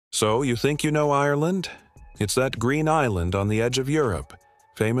So, you think you know Ireland? It's that green island on the edge of Europe,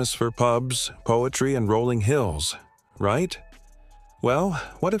 famous for pubs, poetry, and rolling hills, right? Well,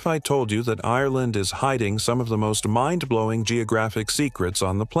 what if I told you that Ireland is hiding some of the most mind-blowing geographic secrets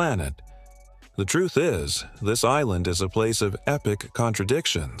on the planet? The truth is, this island is a place of epic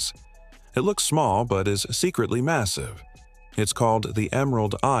contradictions. It looks small but is secretly massive. It's called the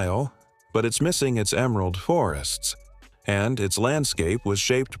Emerald Isle, but it's missing its emerald forests. And its landscape was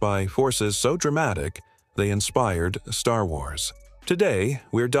shaped by forces so dramatic they inspired Star Wars. Today,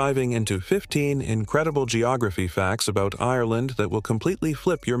 we're diving into 15 incredible geography facts about Ireland that will completely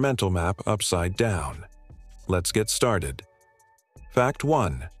flip your mental map upside down. Let's get started. Fact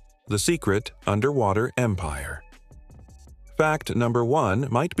 1. The Secret Underwater Empire. Fact number 1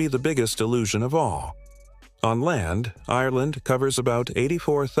 might be the biggest illusion of all. On land, Ireland covers about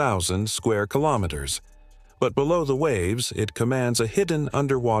 84,000 square kilometers, but below the waves, it commands a hidden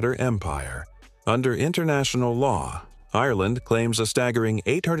underwater empire. Under international law, Ireland claims a staggering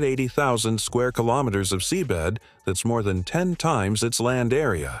 880,000 square kilometers of seabed that's more than 10 times its land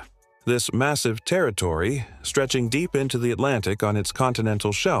area. This massive territory, stretching deep into the Atlantic on its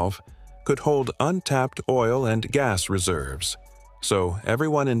continental shelf, could hold untapped oil and gas reserves. So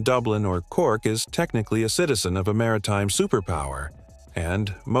everyone in Dublin or Cork is technically a citizen of a maritime superpower,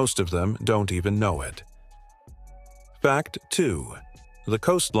 and most of them don't even know it. Fact 2. The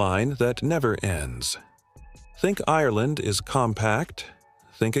coastline that never ends. Think Ireland is compact?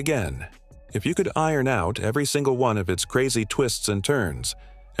 Think again. If you could iron out every single one of its crazy twists and turns,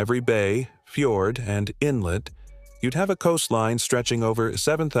 every bay, fjord, and inlet, you'd have a coastline stretching over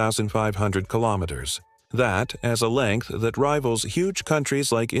 7,500 kilometers. That as a length that rivals huge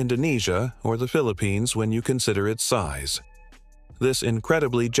countries like Indonesia or the Philippines when you consider its size. This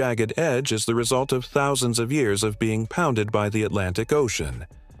incredibly jagged edge is the result of thousands of years of being pounded by the Atlantic Ocean,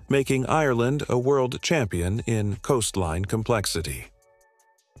 making Ireland a world champion in coastline complexity.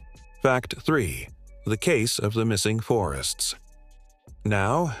 Fact 3. The Case of the Missing Forests.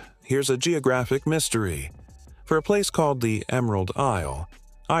 Now, here's a geographic mystery. For a place called the Emerald Isle,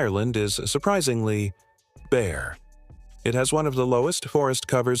 Ireland is surprisingly bare. It has one of the lowest forest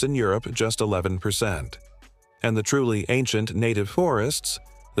covers in Europe, just 11%. And the truly ancient native forests,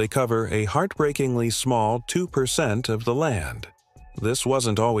 they cover a heartbreakingly small 2% of the land. This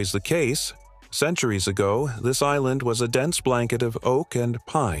wasn't always the case. Centuries ago, this island was a dense blanket of oak and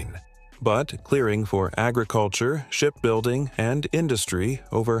pine. But clearing for agriculture, shipbuilding, and industry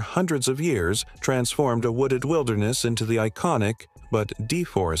over hundreds of years transformed a wooded wilderness into the iconic, but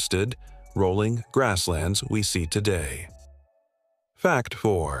deforested, rolling grasslands we see today. Fact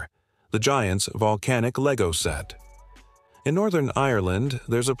 4. The Giant's Volcanic Lego Set. In Northern Ireland,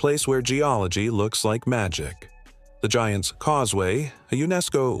 there's a place where geology looks like magic. The Giant's Causeway, a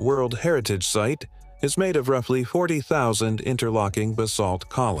UNESCO World Heritage Site, is made of roughly 40,000 interlocking basalt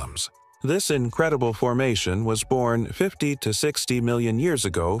columns. This incredible formation was born 50 to 60 million years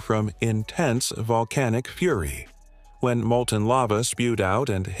ago from intense volcanic fury. When molten lava spewed out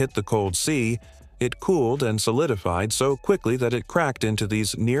and hit the cold sea, it cooled and solidified so quickly that it cracked into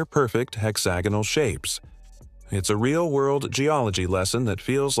these near-perfect hexagonal shapes. It's a real-world geology lesson that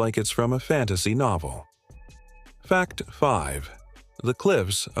feels like it's from a fantasy novel. Fact 5. The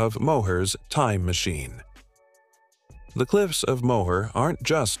Cliffs of Moher's Time Machine. The Cliffs of Moher aren't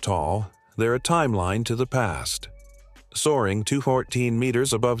just tall, they're a timeline to the past. Soaring 214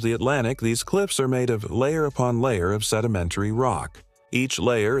 meters above the Atlantic, these cliffs are made of layer upon layer of sedimentary rock. Each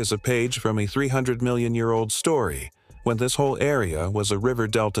layer is a page from a 300-million-year-old story, when this whole area was a river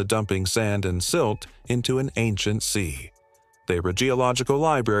delta dumping sand and silt into an ancient sea. They're a geological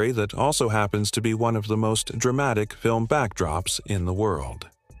library that also happens to be one of the most dramatic film backdrops in the world.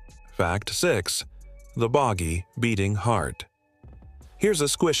 Fact 6. The Boggy Beating Heart. Here's a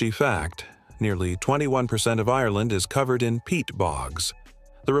squishy fact. Nearly 21% of Ireland is covered in peat bogs.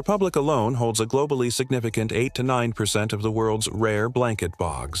 The Republic alone holds a globally significant 8 to 9% of the world's rare blanket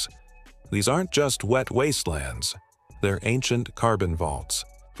bogs. These aren't just wet wastelands. They're ancient carbon vaults.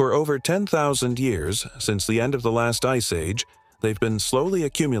 For over 10,000 years, since the end of the last ice age, they've been slowly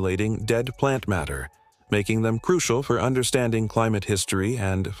accumulating dead plant matter, making them crucial for understanding climate history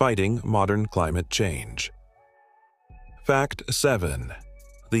and fighting modern climate change. Fact 7.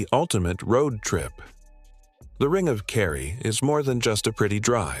 The Ultimate Road Trip. The Ring of Kerry is more than just a pretty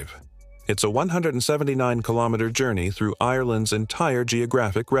drive. It's a 179-kilometer journey through Ireland's entire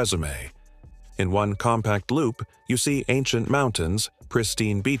geographic resume. In one compact loop, you see ancient mountains,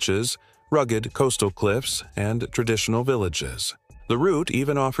 pristine beaches, rugged coastal cliffs, and traditional villages. The route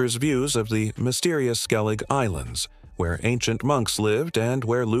even offers views of the mysterious Skellig Islands, where ancient monks lived and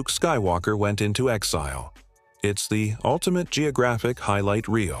where Luke Skywalker went into exile. It's the ultimate geographic highlight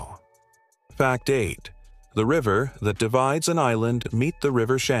reel. Fact 8. The river that divides an island meet the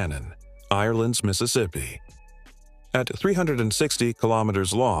River Shannon, Ireland's Mississippi. At 360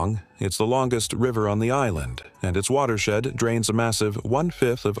 kilometers long, it's the longest river on the island, and its watershed drains a massive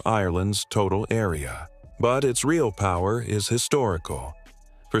 1/5 of Ireland's total area. But its real power is historical.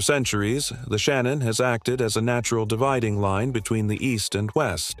 For centuries, the Shannon has acted as a natural dividing line between the East and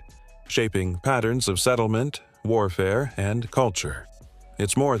West, shaping patterns of settlement, warfare, and culture.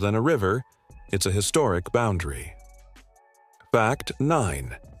 It's more than a river, it's a historic boundary. Fact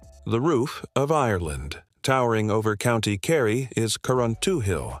 9. The roof of Ireland, towering over County Kerry, is Carruntoo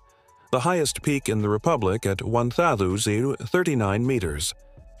Hill, the highest peak in the Republic at 1,039 meters.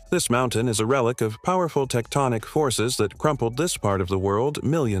 This mountain is a relic of powerful tectonic forces that crumpled this part of the world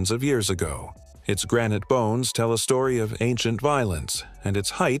millions of years ago. Its granite bones tell a story of ancient violence, and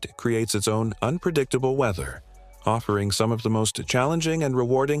its height creates its own unpredictable weather, offering some of the most challenging and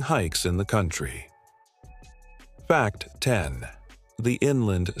rewarding hikes in the country. Fact 10. The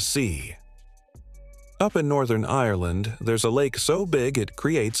Inland Sea. Up in Northern Ireland, there's a lake so big it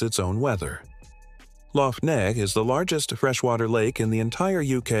creates its own weather. Lough Neagh is the largest freshwater lake in the entire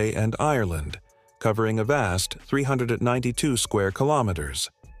UK and Ireland, covering a vast 392 square kilometers.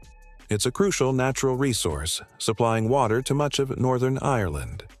 It's a crucial natural resource, supplying water to much of Northern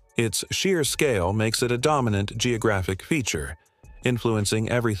Ireland. Its sheer scale makes it a dominant geographic feature, influencing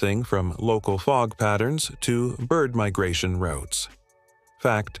everything from local fog patterns to bird migration routes.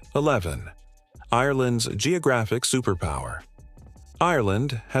 Fact 11. Ireland's geographic superpower.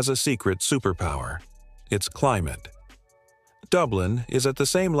 Ireland has a secret superpower: its climate. Dublin is at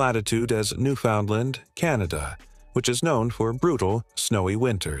the same latitude as Newfoundland, Canada, which is known for brutal, snowy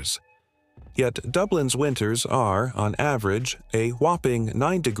winters. Yet Dublin's winters are, on average, a whopping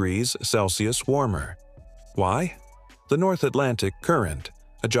 9 degrees Celsius warmer. Why? The North Atlantic Current,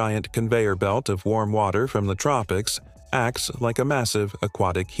 a giant conveyor belt of warm water from the tropics, acts like a massive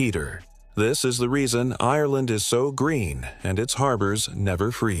aquatic heater. This is the reason Ireland is so green and its harbors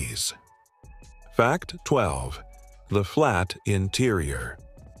never freeze. Fact 12. The flat interior.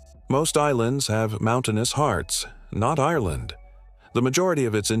 Most islands have mountainous hearts, not Ireland. The majority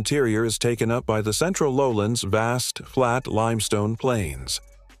of its interior is taken up by the central lowlands' vast, flat limestone plains.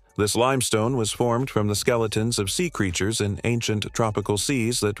 This limestone was formed from the skeletons of sea creatures in ancient tropical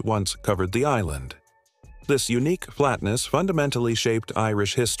seas that once covered the island. This unique flatness fundamentally shaped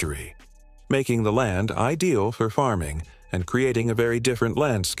Irish history, making the land ideal for farming and creating a very different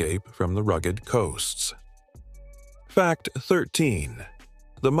landscape from the rugged coasts. Fact 13.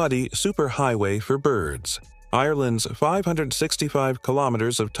 The muddy Superhighway for birds. Ireland's 565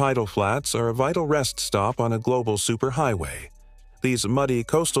 kilometers of tidal flats are a vital rest stop on a global superhighway. These muddy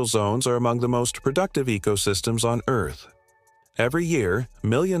coastal zones are among the most productive ecosystems on Earth. Every year,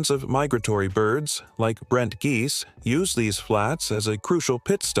 millions of migratory birds, like Brent geese, use these flats as a crucial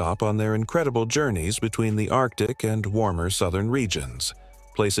pit stop on their incredible journeys between the Arctic and warmer southern regions,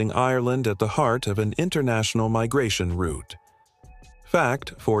 placing Ireland at the heart of an international migration route.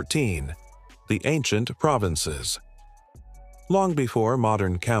 Fact 14. The ancient provinces. Long before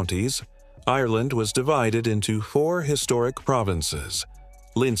modern counties, Ireland was divided into 4 historic provinces: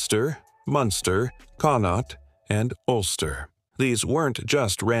 Leinster, Munster, Connaught, and Ulster. These weren't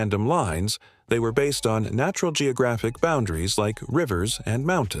just random lines, they were based on natural geographic boundaries like rivers and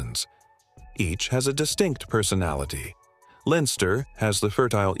mountains. Each has a distinct personality. Leinster has the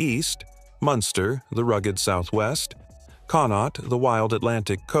fertile east, Munster the rugged southwest, Connaught the wild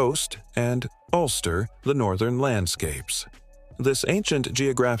Atlantic coast, and Ulster the northern landscapes. This ancient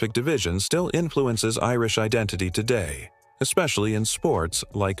geographic division still influences Irish identity today, especially in sports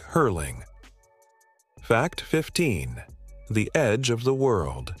like hurling. Fact 15. The edge of the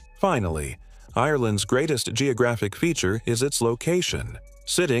world. Finally, Ireland's greatest geographic feature is its location.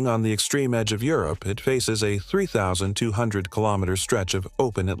 Sitting on the extreme edge of Europe, it faces a 3,200-kilometer stretch of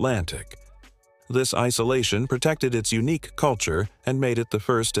open Atlantic. This isolation protected its unique culture and made it the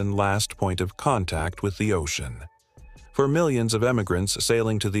first and last point of contact with the ocean. For millions of emigrants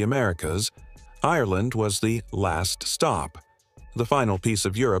sailing to the Americas, Ireland was the last stop, the final piece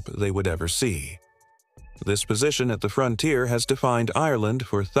of Europe they would ever see. This position at the frontier has defined Ireland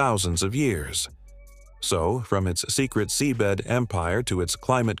for thousands of years. So, from its secret seabed empire to its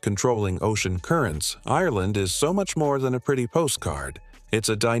climate-controlling ocean currents, Ireland is so much more than a pretty postcard. It's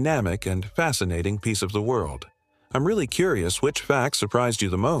a dynamic and fascinating piece of the world. I'm really curious which fact surprised you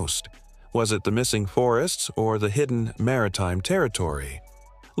the most. Was it the missing forests or the hidden maritime territory?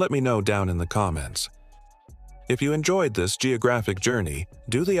 Let me know down in the comments. If you enjoyed this geographic journey,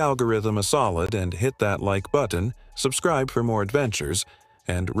 do the algorithm a solid and hit that like button, subscribe for more adventures,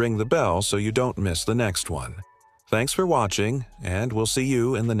 and ring the bell so you don't miss the next one. Thanks for watching, and we'll see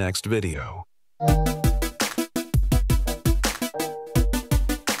you in the next video.